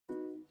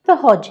The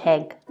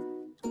Hodgeheg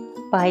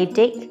by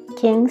Dick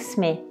King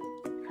Smith,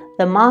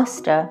 the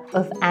master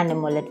of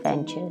animal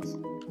adventures.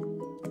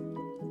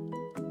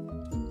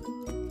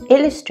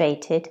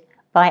 Illustrated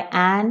by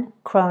Anne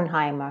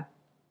Kronheimer.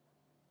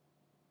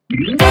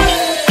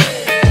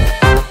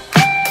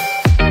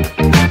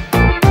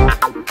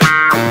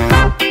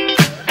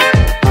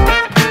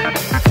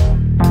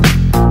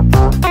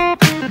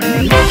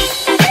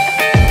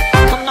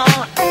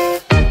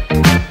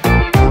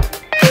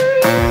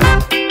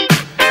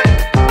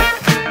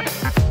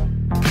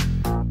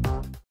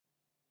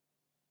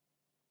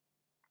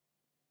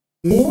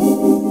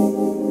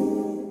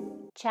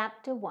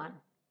 Chapter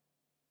 1.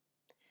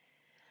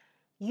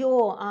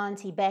 "Your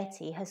Auntie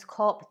Betty has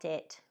copped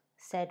it,"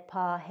 said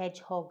Pa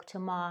Hedgehog to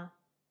Ma.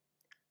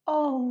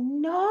 "Oh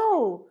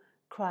no!"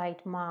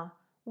 cried Ma.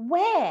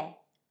 "Where?"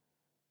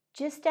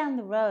 "Just down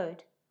the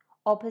road,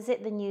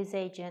 opposite the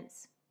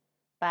newsagent's.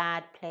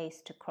 Bad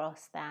place to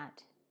cross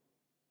that."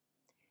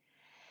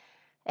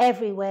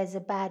 "Everywhere's a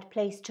bad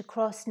place to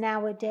cross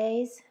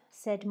nowadays,"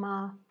 said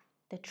Ma.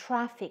 "The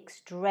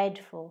traffic's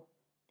dreadful.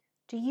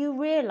 Do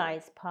you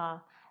realize,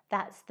 Pa,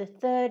 that's the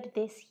third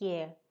this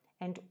year,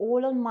 and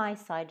all on my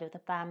side of the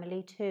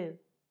family too.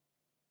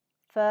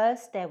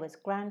 First there was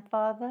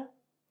Grandfather,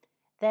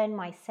 then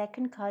my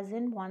second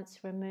cousin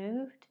once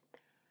removed,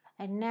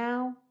 and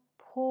now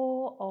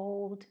poor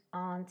old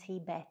Auntie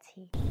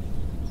Betty."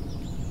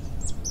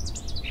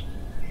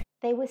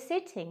 They were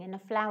sitting in a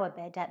flower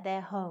bed at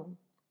their home,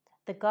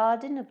 the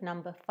garden of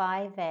number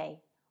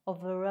 5A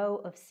of a row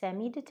of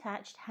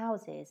semi-detached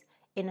houses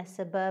in a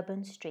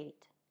suburban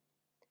street.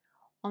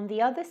 On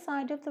the other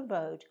side of the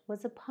road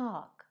was a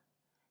park,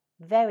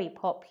 very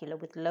popular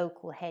with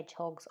local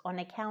hedgehogs on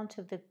account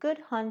of the good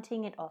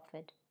hunting it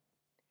offered,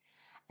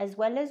 as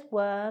well as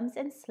worms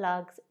and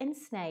slugs and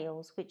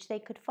snails which they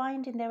could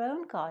find in their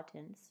own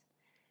gardens.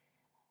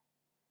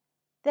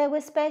 There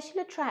were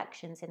special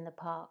attractions in the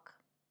park.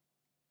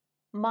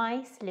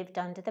 Mice lived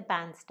under the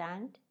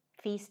bandstand,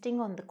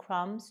 feasting on the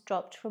crumbs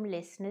dropped from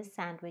listeners'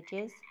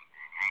 sandwiches.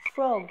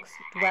 Frogs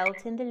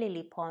dwelt in the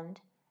lily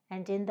pond,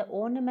 and in the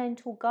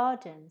ornamental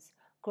gardens,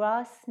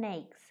 grass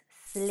snakes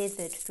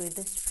slithered through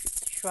the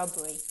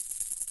shrubbery.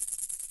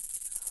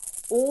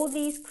 All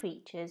these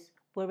creatures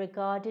were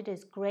regarded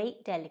as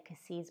great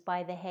delicacies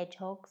by the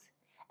hedgehogs,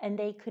 and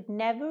they could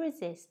never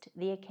resist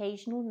the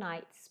occasional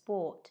night's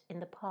sport in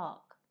the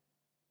park.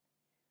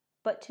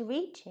 But to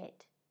reach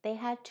it, they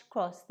had to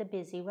cross the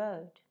busy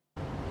road.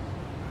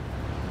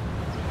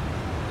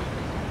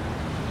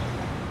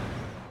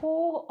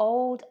 "Poor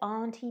old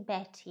Auntie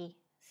Betty,"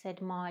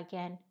 said Ma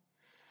again.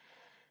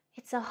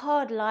 "It's a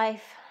hard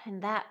life,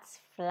 and that's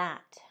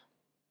flat."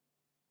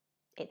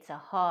 "It's a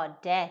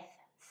hard death,"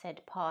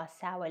 said Pa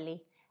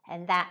sourly,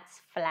 "and that's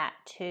flat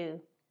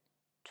too.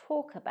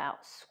 Talk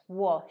about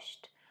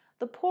squashed.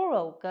 The poor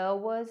old girl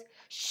was—"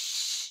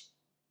 "Shh!"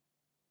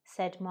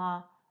 said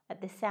Ma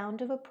at the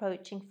sound of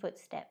approaching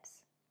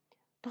footsteps.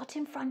 "Not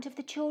in front of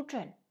the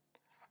children,"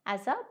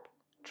 as up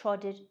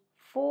trotted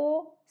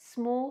 4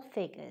 small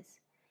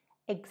figures,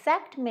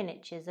 exact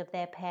miniatures of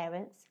their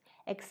parents,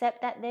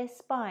 except that their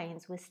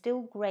spines were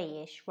still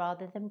greyish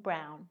rather than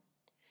brown.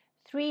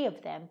 3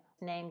 of them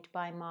named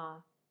by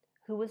Ma,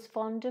 who was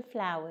fond of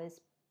flowers: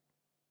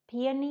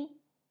 peony,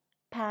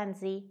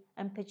 pansy,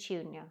 and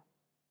petunia.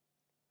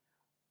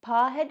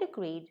 Pa had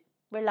agreed,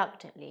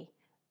 reluctantly,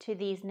 to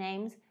these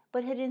names,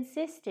 but had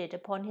insisted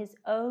upon his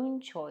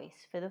own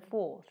choice for the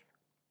 4th,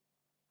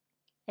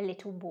 a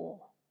little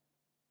boar.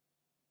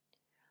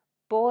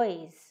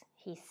 Boys,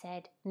 he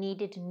said,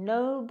 needed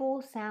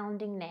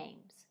noble-sounding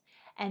names,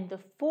 and the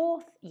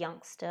 4th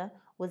youngster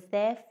was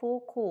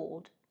therefore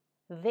called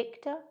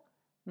Victor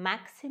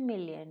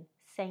Maximilian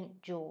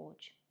St.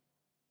 George,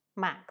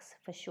 Max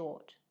for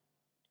short.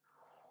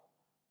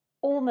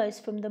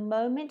 Almost from the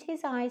moment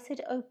his eyes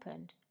had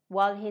opened,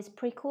 while his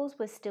prickles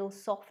were still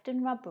soft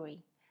and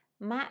rubbery,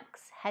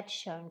 Max had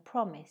shown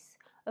promise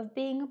of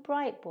being a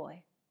bright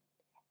boy,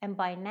 and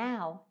by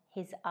now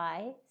his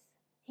eyes,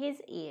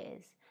 his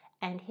ears,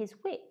 and his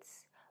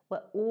wits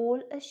were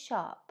all as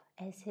sharp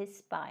as his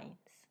spines.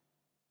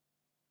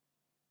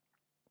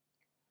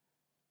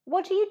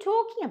 "What are you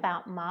talking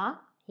about, Ma?"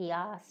 he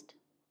asked.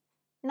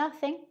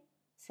 "Nothing,"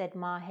 said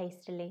Ma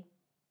hastily.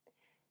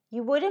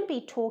 "You wouldn't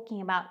be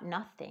talking about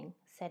nothing,"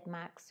 said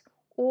Max,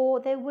 "or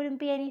there wouldn't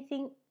be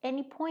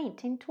any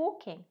point in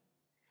talking."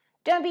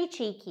 "Don't be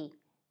cheeky,"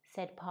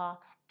 said Pa,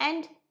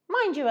 "and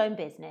mind your own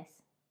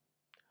business."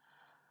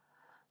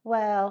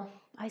 "Well,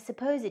 I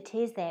suppose it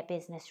is their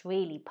business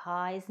really,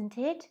 Pa, isn't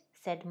it?"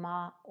 said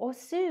Ma, "or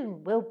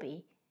soon will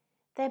be.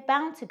 They're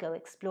bound to go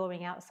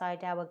exploring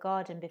outside our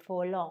garden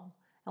before long,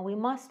 and we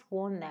must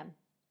warn them."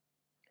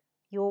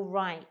 "You're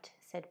right,"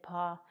 said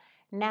Pa.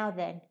 "Now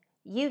then,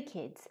 you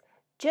kids,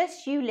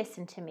 just you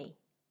listen to me."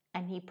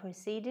 And he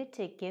proceeded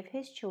to give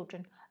his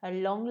children a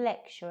long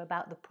lecture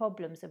about the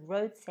problems of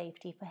road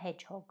safety for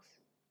hedgehogs.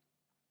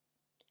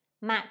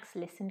 Max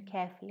listened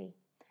carefully.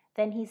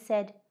 Then he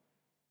said,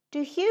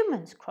 "Do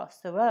humans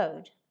cross the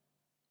road?"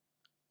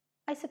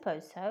 "I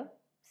suppose so,"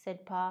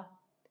 said Pa.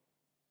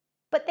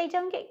 But they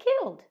don't get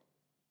killed.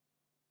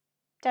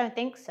 Don't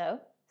think so,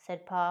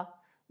 said Pa.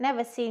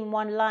 Never seen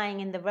one lying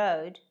in the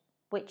road,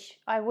 which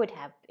I would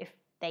have if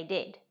they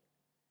did.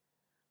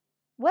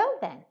 Well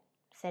then,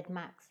 said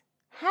Max,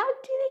 how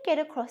do they get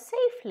across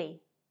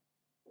safely?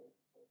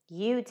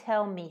 You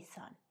tell me,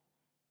 son.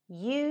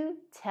 You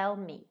tell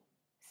me,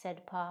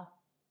 said Pa.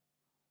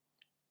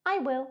 I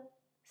will,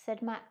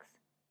 said Max.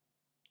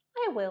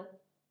 I will.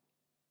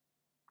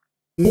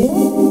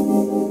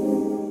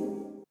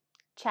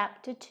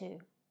 Chapter 2.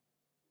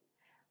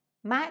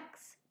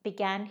 Max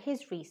began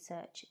his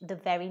research the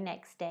very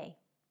next day.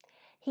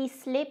 He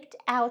slipped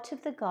out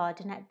of the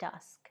garden at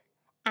dusk,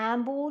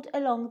 ambled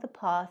along the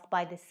path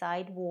by the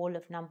side wall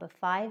of number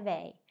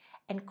 5A,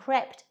 and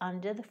crept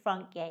under the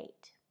front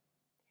gate.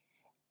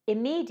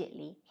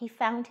 Immediately he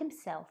found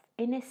himself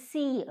in a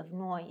sea of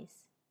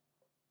noise.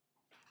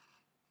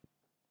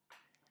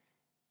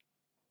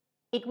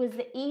 It was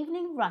the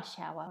evening rush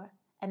hour,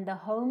 and the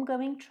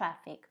home-going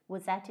traffic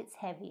was at its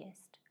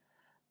heaviest.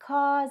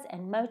 Cars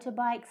and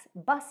motorbikes,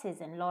 buses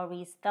and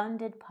lorries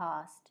thundered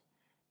past.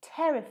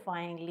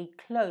 Terrifyingly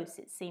close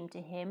it seemed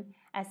to him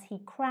as he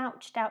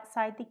crouched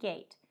outside the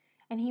gate,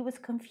 and he was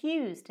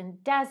confused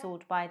and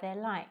dazzled by their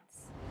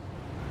lights.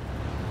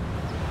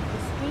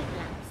 The street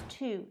lamps,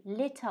 too,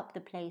 lit up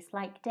the place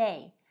like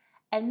day,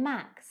 and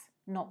Max,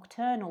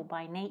 nocturnal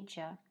by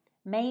nature,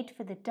 made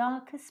for the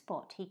darkest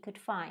spot he could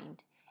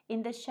find,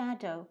 in the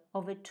shadow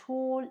of a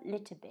tall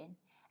litter bin,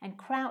 and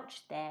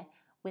crouched there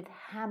with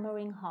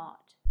hammering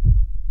heart.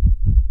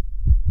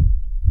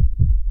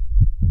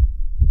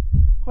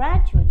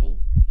 Gradually,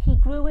 he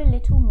grew a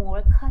little more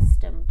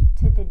accustomed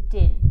to the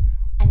din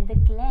and the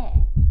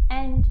glare,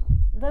 and,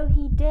 though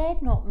he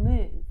dared not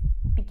move,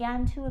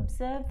 began to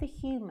observe the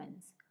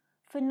humans,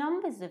 for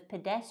numbers of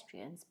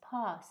pedestrians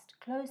passed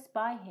close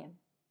by him.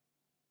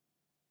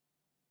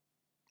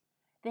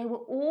 They were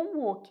all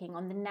walking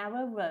on the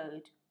narrow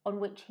road on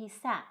which he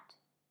sat,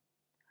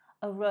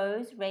 a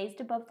road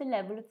raised above the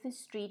level of the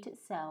street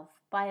itself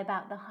by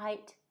about the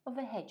height of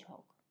a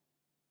hedgehog.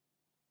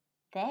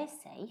 They're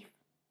safe,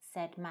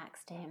 said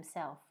Max to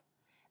himself,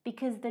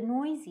 because the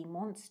noisy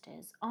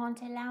monsters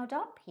aren't allowed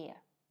up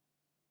here.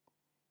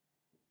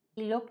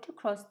 He looked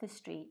across the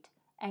street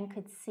and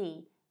could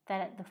see that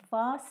at the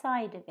far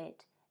side of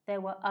it there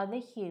were other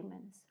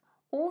humans,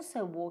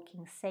 also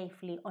walking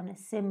safely on a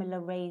similar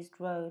raised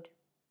road.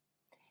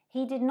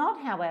 He did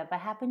not, however,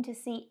 happen to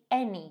see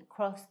any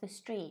cross the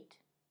street.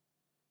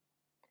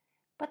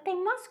 But they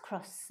must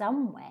cross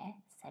somewhere,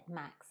 said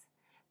Max.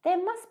 There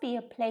must be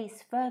a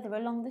place further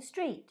along the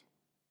street.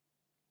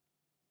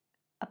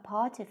 A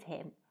part of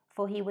him,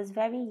 for he was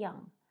very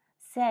young,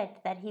 said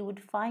that he would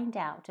find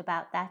out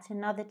about that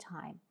another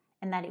time,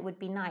 and that it would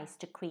be nice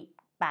to creep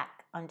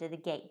back under the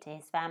gate to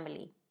his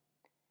family.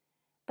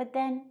 But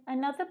then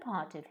another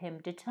part of him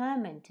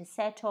determined to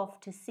set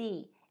off to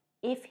see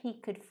if he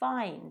could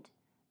find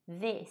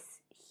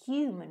this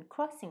human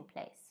crossing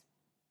place.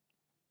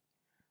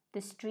 The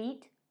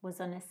street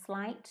was on a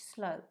slight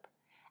slope,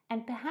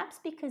 and perhaps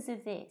because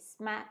of this,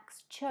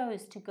 Max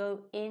chose to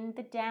go in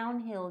the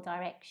downhill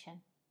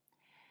direction.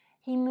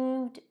 He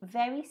moved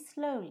very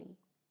slowly,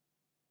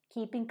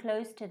 keeping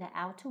close to the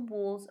outer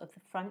walls of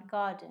the front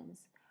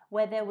gardens,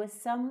 where there was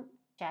some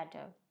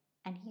shadow,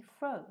 and he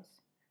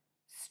froze,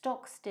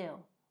 stock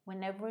still,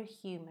 whenever a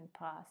human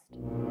passed.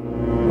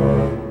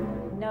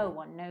 No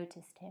one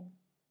noticed him.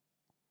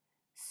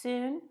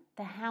 Soon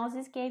the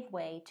houses gave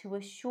way to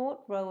a short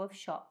row of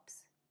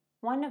shops,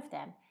 one of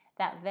them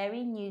that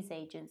very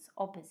newsagent's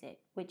opposite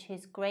which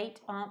his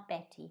great-aunt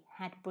Betty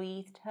had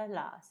breathed her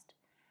last,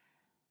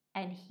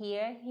 and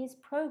here his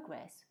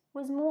progress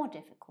was more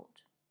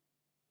difficult.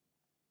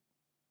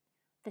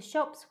 The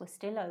shops were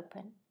still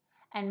open,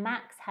 and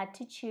Max had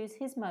to choose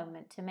his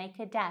moment to make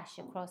a dash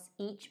across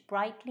each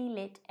brightly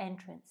lit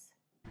entrance.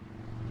 Phew,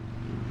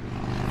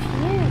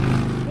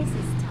 this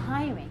is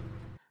tiring.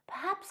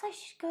 Perhaps I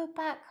should go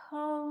back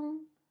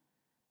home,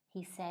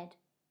 he said.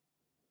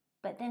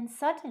 But then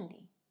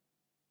suddenly,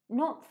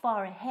 not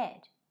far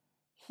ahead,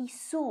 he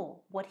saw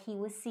what he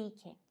was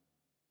seeking.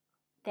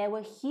 There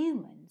were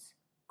humans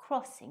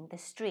crossing the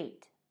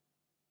street.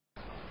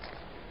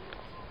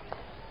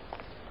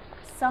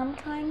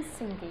 Sometimes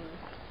singly,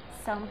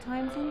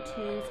 sometimes in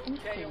twos and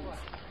threes,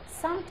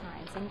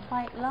 sometimes in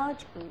quite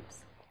large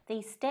groups,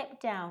 they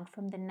stepped down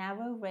from the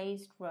narrow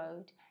raised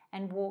road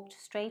and walked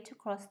straight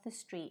across the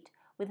street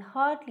with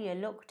hardly a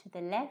look to the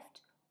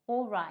left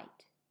or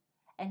right,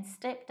 and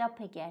stepped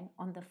up again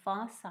on the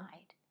far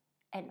side,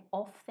 and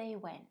off they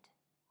went.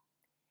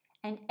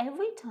 And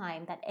every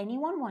time that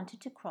anyone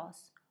wanted to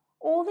cross,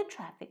 all the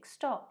traffic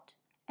stopped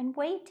and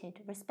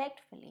waited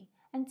respectfully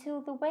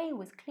until the way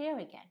was clear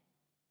again.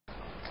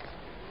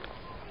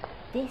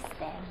 This,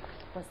 then,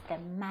 was the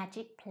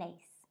magic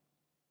place.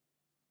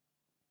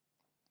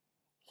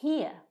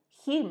 Here,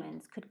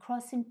 humans could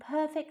cross in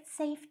perfect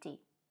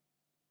safety.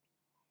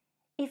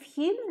 If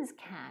humans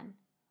can,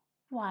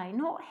 why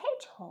not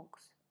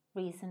hedgehogs?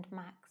 Reasoned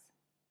Max.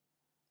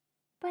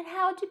 But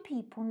how do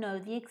people know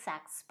the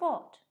exact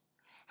spot?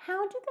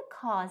 How do the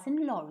cars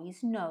and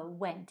lorries know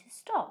when to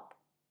stop?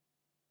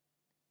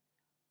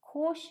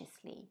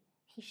 Cautiously,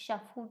 he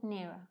shuffled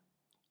nearer,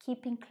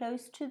 keeping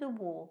close to the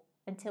wall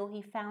until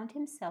he found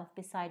himself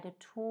beside a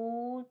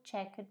tall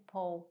checkered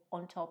pole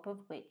on top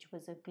of which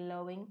was a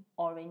glowing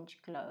orange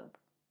globe.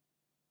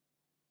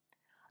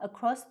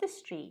 Across the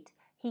street,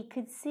 he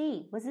could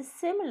see was a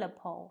similar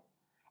pole,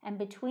 and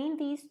between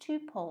these two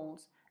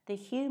poles, the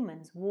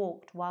humans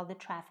walked while the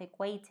traffic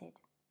waited.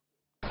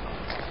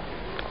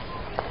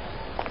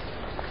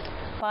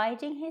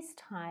 Biding his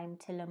time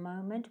till a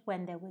moment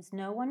when there was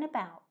no one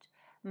about,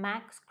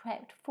 Max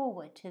crept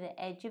forward to the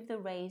edge of the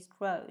raised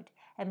road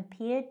and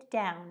peered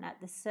down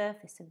at the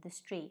surface of the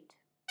street.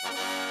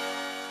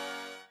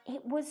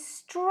 It was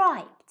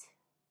striped.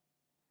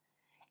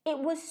 It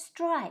was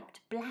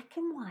striped black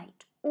and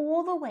white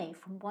all the way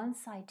from one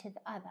side to the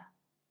other.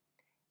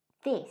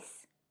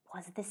 This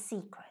was the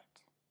secret.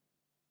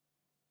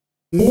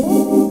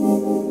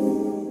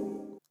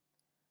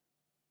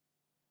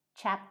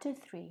 Chapter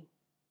 3.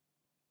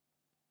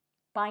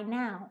 By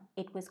now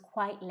it was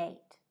quite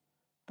late.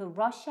 The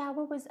rush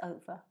hour was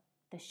over.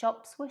 The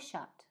shops were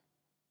shut.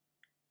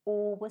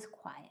 All was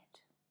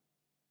quiet.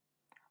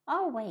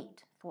 I'll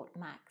wait, thought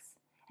Max,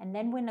 and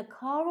then when a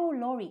car or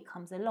lorry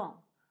comes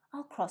along,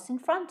 I'll cross in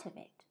front of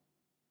it.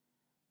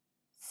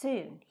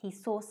 Soon he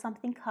saw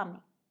something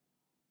coming.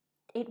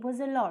 It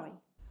was a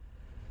lorry.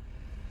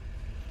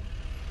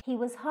 He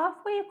was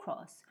halfway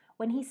across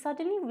when he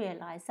suddenly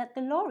realized that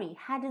the lorry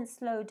hadn't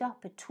slowed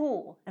up at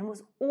all and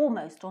was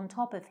almost on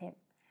top of him,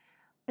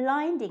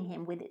 blinding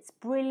him with its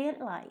brilliant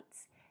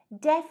lights,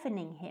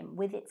 deafening him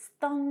with its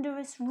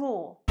thunderous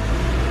roar.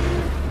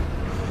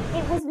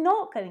 It was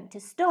not going to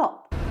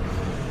stop.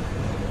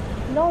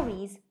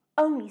 Lorries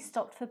only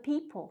stopped for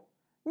people,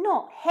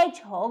 not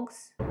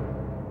hedgehogs.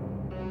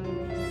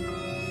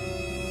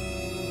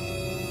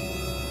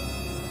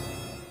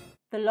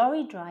 The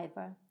lorry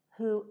driver,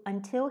 who,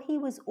 until he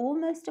was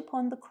almost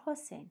upon the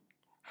crossing,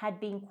 had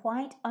been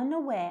quite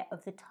unaware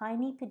of the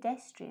tiny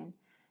pedestrian,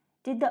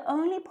 did the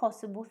only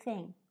possible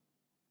thing.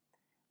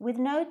 With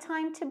no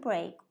time to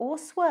brake or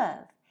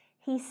swerve,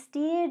 he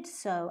steered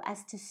so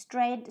as to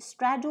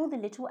straddle the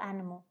little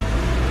animal.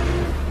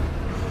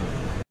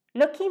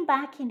 Looking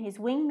back in his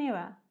wing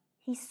mirror,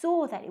 he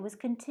saw that it was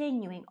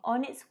continuing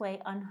on its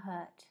way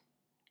unhurt,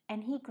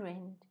 and he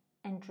grinned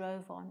and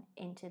drove on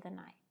into the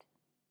night.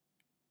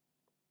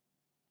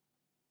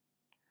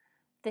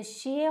 The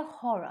sheer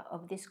horror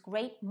of this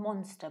great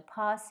monster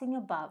passing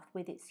above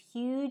with its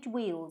huge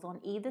wheels on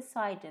either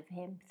side of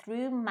him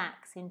threw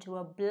Max into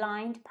a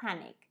blind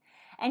panic,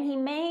 and he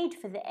made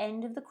for the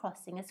end of the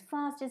crossing as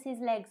fast as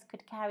his legs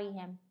could carry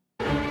him.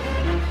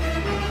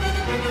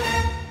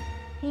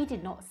 He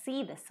did not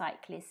see the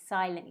cyclist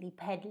silently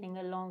pedaling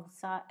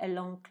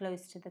along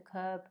close to the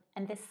curb,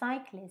 and the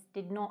cyclist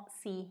did not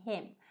see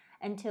him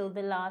until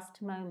the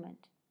last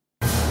moment.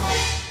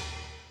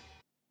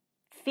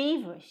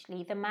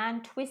 Feverishly, the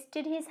man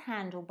twisted his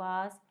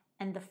handlebars,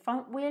 and the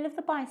front wheel of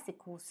the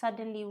bicycle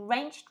suddenly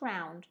wrenched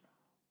round,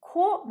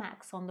 caught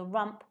Max on the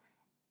rump,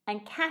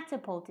 and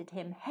catapulted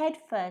him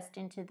headfirst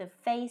into the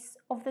face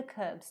of the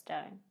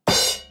curbstone.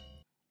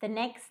 The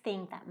next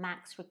thing that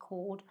Max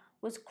recalled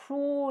was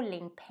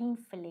crawling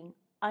painfully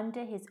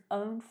under his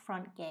own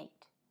front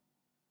gate.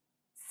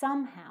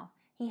 Somehow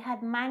he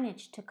had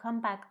managed to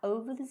come back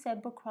over the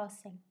zebra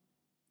crossing.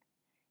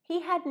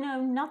 He had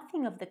known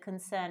nothing of the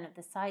concern of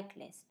the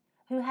cyclist,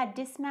 who had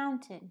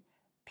dismounted,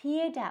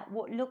 peered at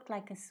what looked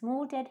like a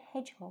small dead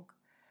hedgehog,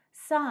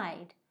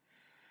 sighed,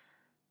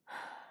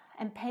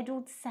 and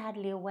pedalled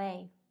sadly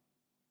away.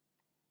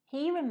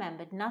 He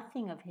remembered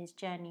nothing of his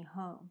journey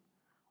home,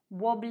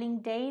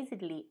 wobbling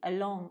dazedly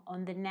along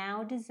on the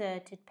now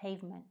deserted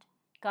pavement,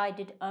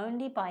 guided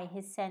only by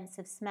his sense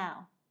of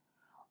smell.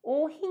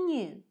 All he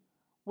knew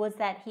was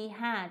that he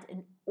had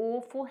an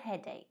awful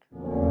headache.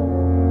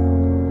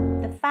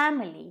 The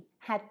family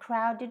had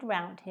crowded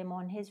round him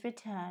on his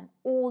return,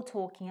 all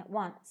talking at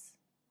once.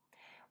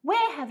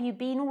 "Where have you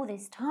been all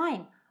this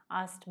time?"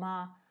 asked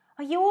Ma.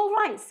 "Are you all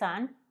right,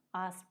 son?"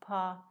 asked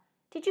Pa.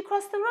 "Did you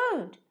cross the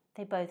road?"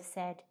 they both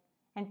said,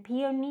 and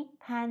Peony,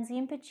 Pansy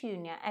and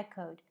Petunia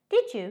echoed,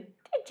 "Did you?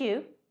 Did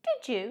you?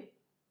 Did you?"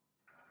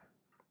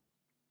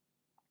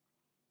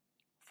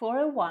 For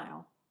a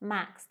while,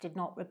 Max did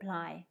not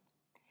reply.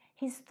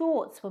 His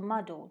thoughts were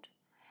muddled,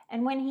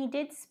 and when he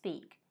did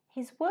speak,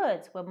 his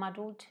words were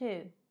muddled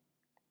too.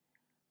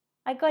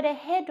 "I got a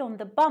head on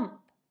the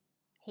bump,"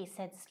 he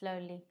said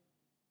slowly.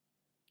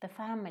 The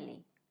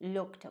family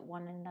looked at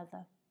one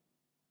another.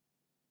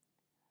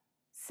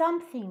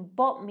 "Something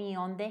bopped me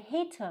on the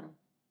hit'em,"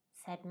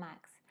 said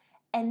Max,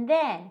 "and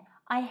then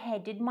I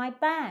headed my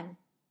bang.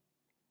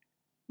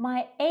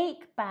 My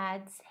ache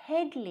bad's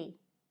headly."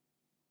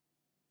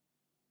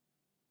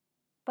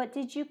 "But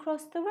did you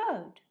cross the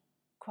road?"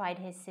 cried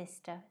his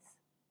sisters.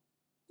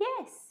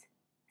 "Yes,"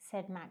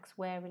 said Max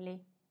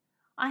warily.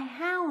 "I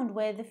hound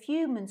where the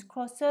humans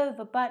cross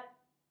over, but—"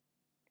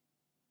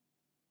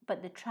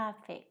 "But the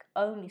traffic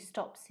only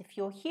stops if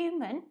you're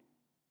human,"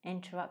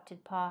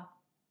 interrupted Pa.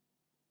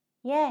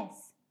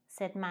 Yes,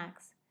 said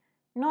Max.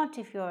 Not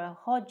if you're a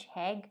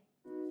Hodgeheg.